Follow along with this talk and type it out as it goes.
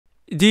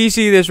Do you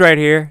see this right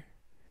here?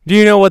 Do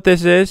you know what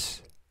this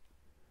is?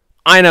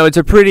 I know, it's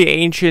a pretty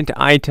ancient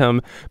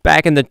item.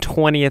 Back in the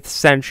 20th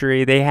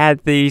century, they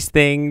had these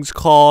things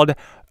called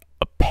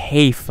a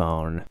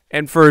payphone.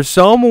 And for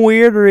some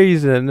weird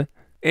reason,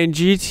 in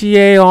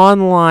GTA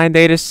Online,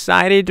 they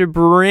decided to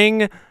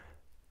bring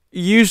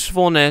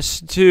usefulness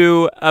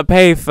to a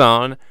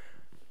payphone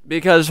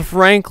because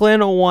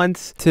Franklin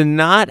wants to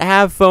not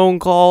have phone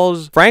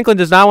calls. Franklin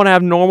does not want to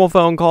have normal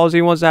phone calls.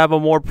 He wants to have a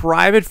more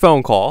private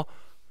phone call.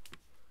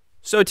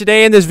 So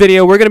today in this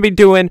video, we're going to be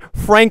doing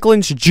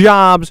Franklin's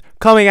jobs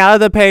coming out of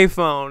the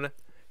payphone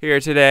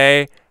here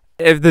today.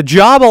 If the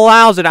job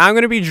allows it, I'm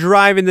going to be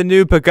driving the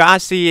new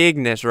Pagani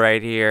Ignis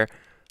right here.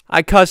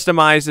 I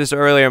customized this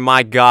earlier.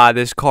 My God,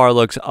 this car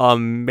looks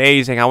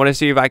amazing. I want to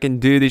see if I can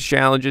do these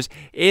challenges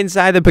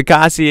inside the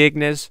Pagani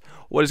Ignis.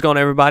 What is going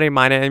on, everybody?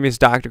 My name is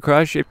Dr.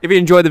 Crush. If you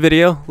enjoyed the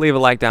video, leave a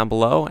like down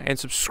below and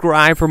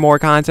subscribe for more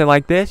content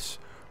like this.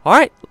 All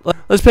right,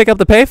 let's pick up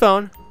the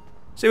payphone.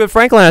 See what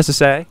Franklin has to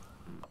say.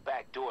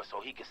 Door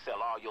so he can sell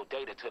all your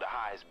data to the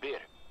highest bidder.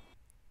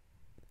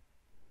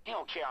 He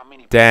don't care how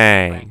many.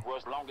 Dang.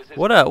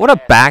 What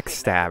a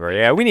backstabber.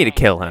 Yeah, we need to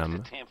kill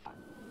him.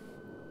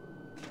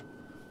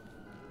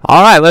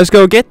 Alright, let's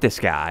go get this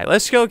guy.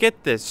 Let's go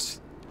get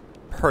this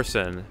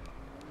person.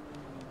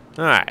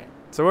 Alright,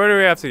 so where do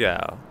we have to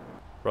go?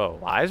 Bro,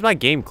 why is my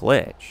game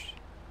glitched?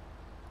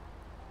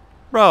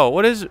 Bro,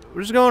 what is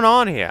going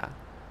on here?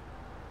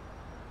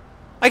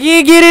 I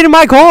can't get into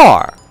my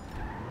car.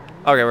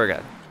 Okay, we're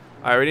good.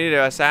 Alright, we need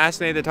to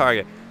assassinate the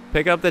target.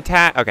 Pick up the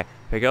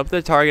pick up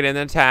the target in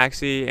the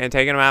taxi and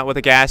take him out with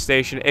a gas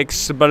station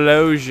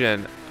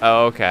explosion.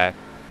 Oh, okay.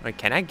 Wait,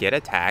 can I get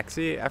a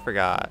taxi? I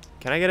forgot.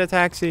 Can I get a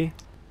taxi?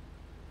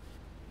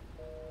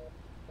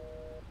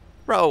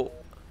 Bro,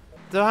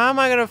 so how am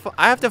I gonna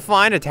I have to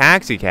find a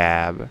taxi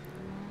cab.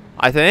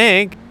 I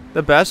think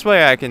the best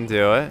way I can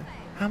do it.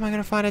 How am I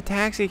gonna find a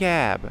taxi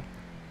cab?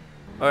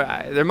 Or,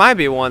 there might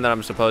be one that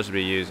I'm supposed to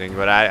be using,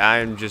 but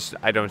I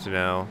don't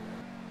know.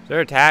 Is there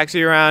a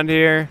taxi around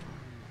here?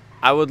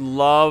 I would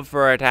love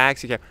for a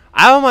taxi cab.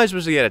 How am I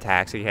supposed to get a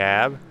taxi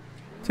cab?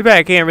 Too bad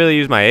I can't really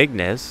use my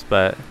Ignis,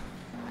 but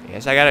I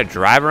guess I gotta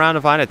drive around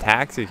to find a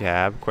taxi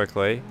cab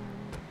quickly.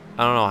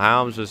 I don't know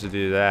how I'm supposed to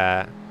do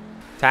that.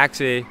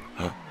 Taxi.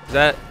 Is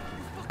that?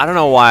 I don't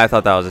know why I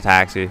thought that was a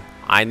taxi.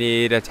 I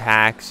need a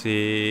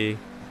taxi.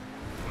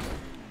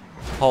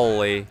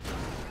 Holy.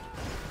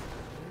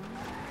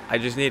 I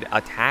just need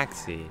a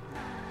taxi.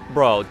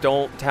 Bro,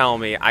 don't tell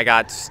me I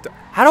got stuck.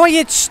 How do I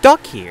get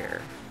stuck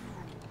here?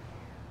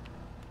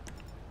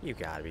 You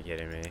gotta be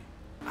kidding me.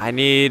 I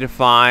need to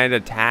find a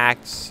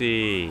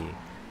taxi.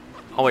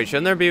 Oh wait,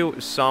 shouldn't there be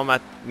some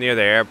near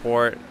the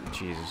airport?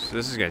 Jesus,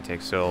 this is gonna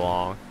take so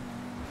long.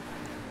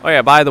 Oh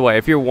yeah, by the way,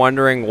 if you're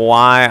wondering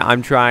why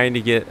I'm trying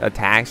to get a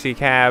taxi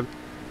cab,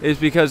 is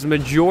because the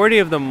majority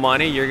of the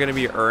money you're gonna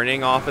be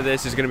earning off of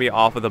this is gonna be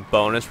off of the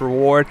bonus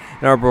reward,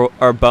 and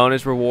our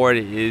bonus reward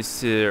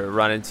is to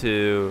run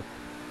into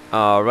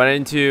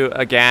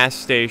a gas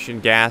station,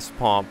 gas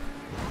pump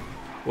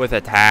with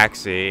a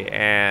taxi,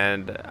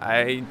 and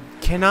I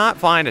cannot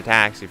find a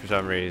taxi for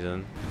some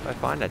reason. If I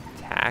find a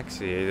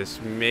taxi,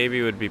 this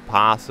maybe would be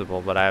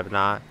possible, but I have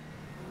not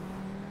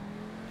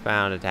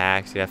found a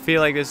taxi. I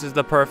feel like this is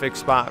the perfect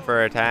spot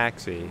for a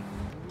taxi.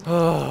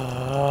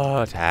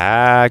 Oh,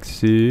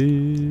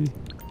 taxi.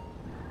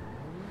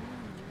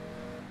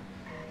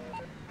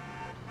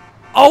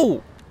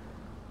 Oh!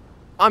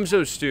 I'm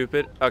so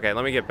stupid. Okay,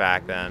 let me get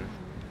back then.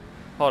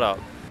 Hold up.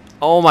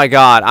 Oh my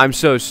God, I'm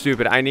so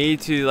stupid. I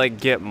need to like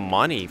get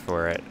money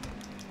for it.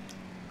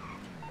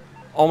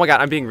 Oh my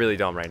God, I'm being really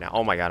dumb right now.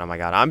 Oh my God,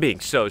 I'm being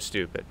so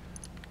stupid.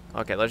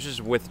 Okay, let's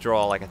just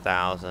withdraw like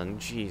 1,000.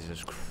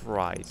 Jesus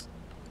Christ.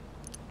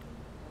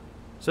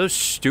 So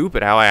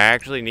stupid how I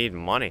actually need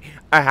money.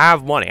 I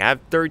have money. I have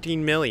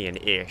 13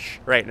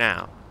 million-ish right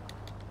now.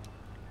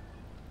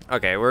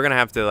 Okay, we're gonna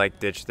have to like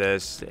ditch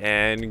this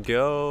and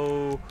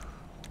go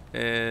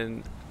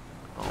and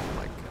oh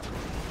my God.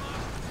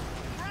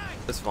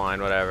 That's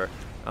fine, whatever.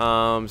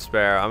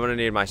 Sparrow. I'm gonna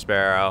need my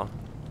Sparrow.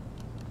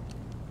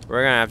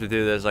 We're gonna have to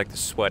do this like the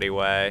sweaty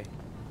way.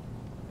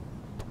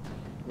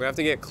 We have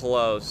to get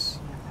close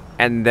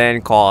and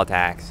then call a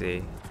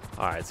taxi.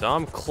 Alright, so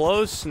I'm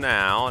close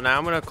now. Now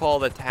I'm gonna call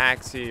the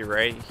taxi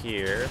right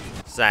here.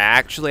 So I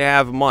actually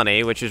have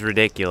money, which is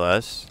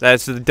ridiculous.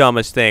 That's the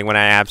dumbest thing when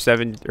I have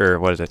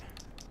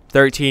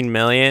 13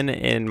 million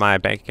in my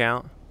bank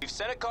account. You've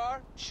sent a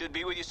car, should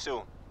be with you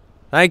soon.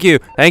 Thank you,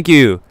 thank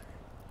you.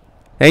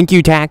 Thank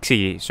you,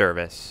 taxi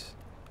service.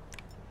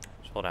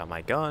 Just hold out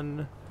my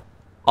gun.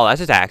 Oh,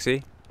 that's a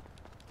taxi.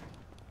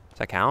 Does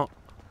that count?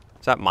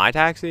 Is that my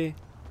taxi?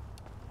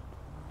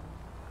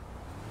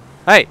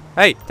 Hey,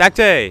 hey,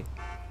 taxi!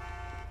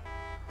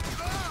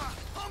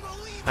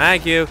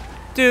 Thank you.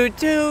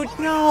 Dude,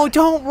 no,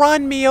 don't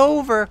run me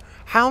over.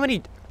 How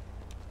many?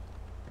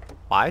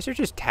 Why is there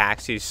just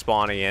taxis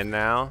spawning in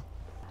now?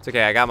 It's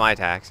okay, I got my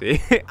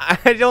taxi.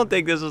 I don't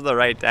think this is the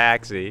right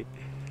taxi.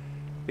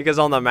 Because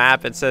on the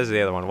map it says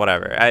the other one,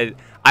 whatever.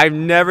 I've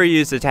never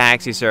used a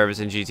taxi service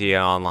in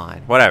GTA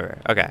Online. Whatever.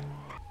 Okay.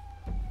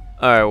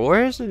 Alright,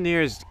 where's the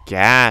nearest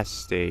gas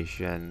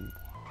station?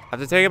 I have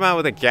to take him out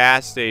with a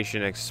gas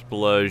station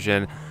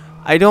explosion.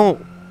 I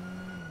don't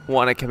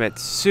want to commit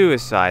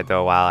suicide,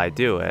 though, while I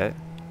do it.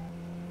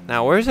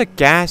 Now, where's a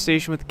gas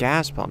station with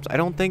gas pumps? I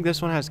don't think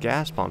this one has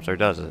gas pumps, or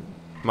does it?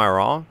 Am I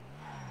wrong?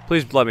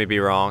 Please let me be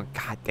wrong.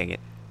 God dang it.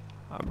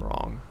 I'm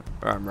wrong.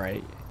 Or I'm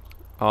right.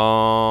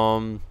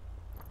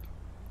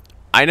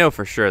 I know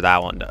for sure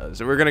that one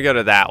does. We're gonna go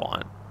to that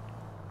one.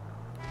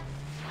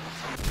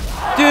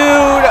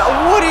 Dude,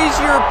 what is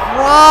your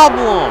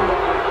problem?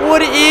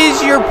 What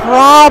is your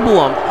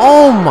problem?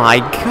 Oh my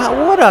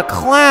god, what a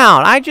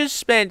clown. I just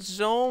spent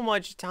so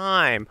much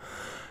time.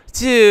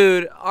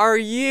 Dude, are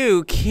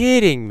you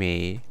kidding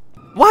me?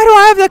 Why do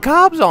I have the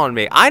cops on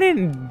me? I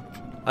didn't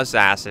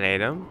assassinate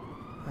him.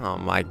 Oh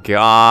my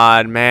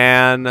god,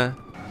 man.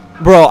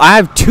 Bro, I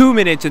have 2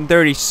 minutes and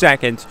 30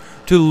 seconds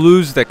to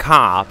lose the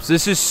cops.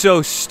 This is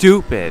so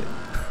stupid.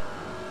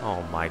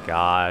 Oh my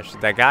gosh.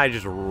 That guy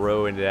just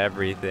ruined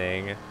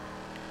everything.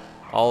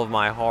 All of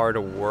my hard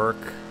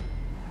work.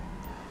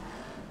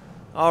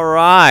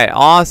 Alright,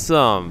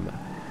 awesome.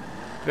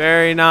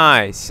 Very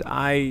nice.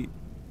 I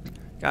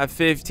got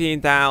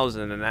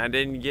 15,000 and I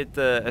didn't get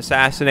the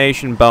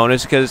assassination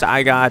bonus because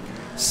I got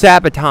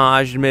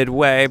sabotaged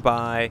midway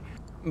by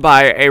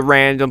a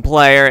random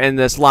player in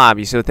this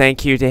lobby. So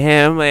thank you to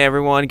him.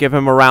 Everyone give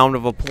him a round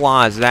of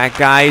applause. That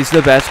guy is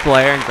the best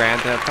player in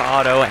Grand Theft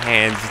Auto,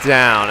 hands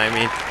down. I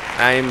mean,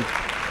 I'm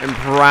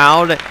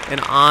proud and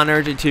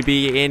honored to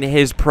be in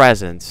his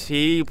presence.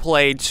 He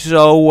played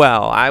so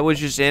well. I was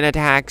just in a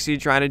taxi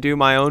trying to do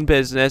my own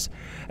business,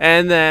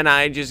 and then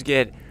I just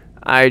get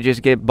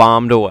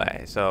bombed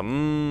away. So,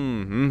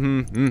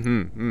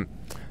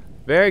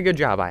 very good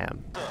job, I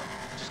am.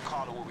 Just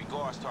call it with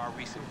regards to our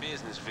recent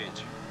business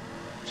venture.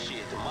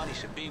 Shit, the money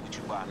should be with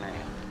you by now.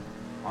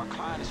 Our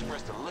client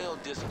expressed a little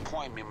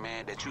disappointment,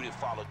 man, that you didn't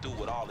follow through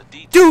with all the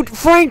details. Dude,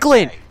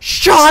 Franklin,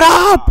 shut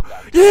up!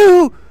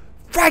 You,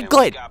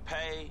 Franklin! Got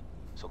paid,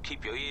 so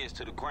keep your ears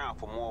to the ground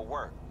for more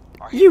work.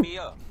 Or hit me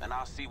up, and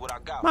I'll see what I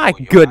got. My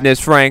goodness,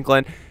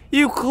 Franklin.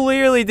 You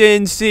clearly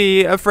didn't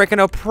see a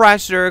frickin'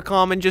 oppressor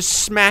come and just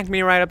smack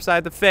me right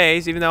upside the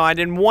face, even though I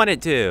didn't want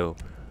it to.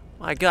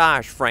 My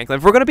gosh, Franklin,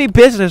 if we're gonna be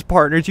business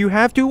partners, you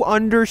have to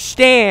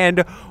understand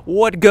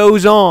what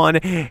goes on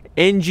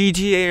in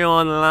GTA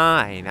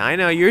Online. I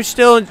know you're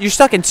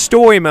stuck in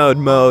story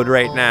mode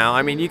right now.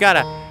 I mean, you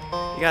gotta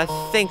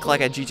think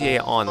like a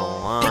GTA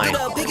Online. Pick it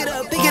up, pick it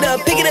up, pick it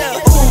up, pick it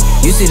up.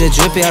 You see the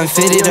drippy, I'm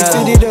fitted up.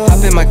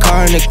 Hop in my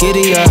car and the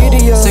giddy up.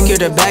 Secure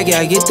the bag, yeah,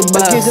 I get the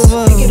bus.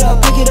 Pick it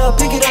up, pick it up,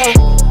 pick it up.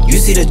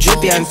 You see the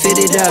drippy, I'm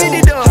fitted up.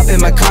 Hop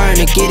in my car and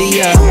the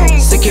giddy up.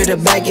 Secure the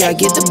bag, yeah, I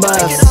get the bus.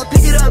 Pick it up,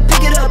 pick it up,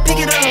 pick it up,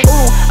 pick it up.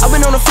 Ooh, I've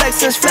been on the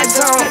flex since flex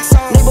zone.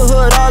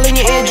 Neighborhood all in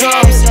your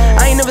eardrums.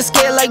 I ain't never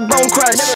scared like Bone Crush.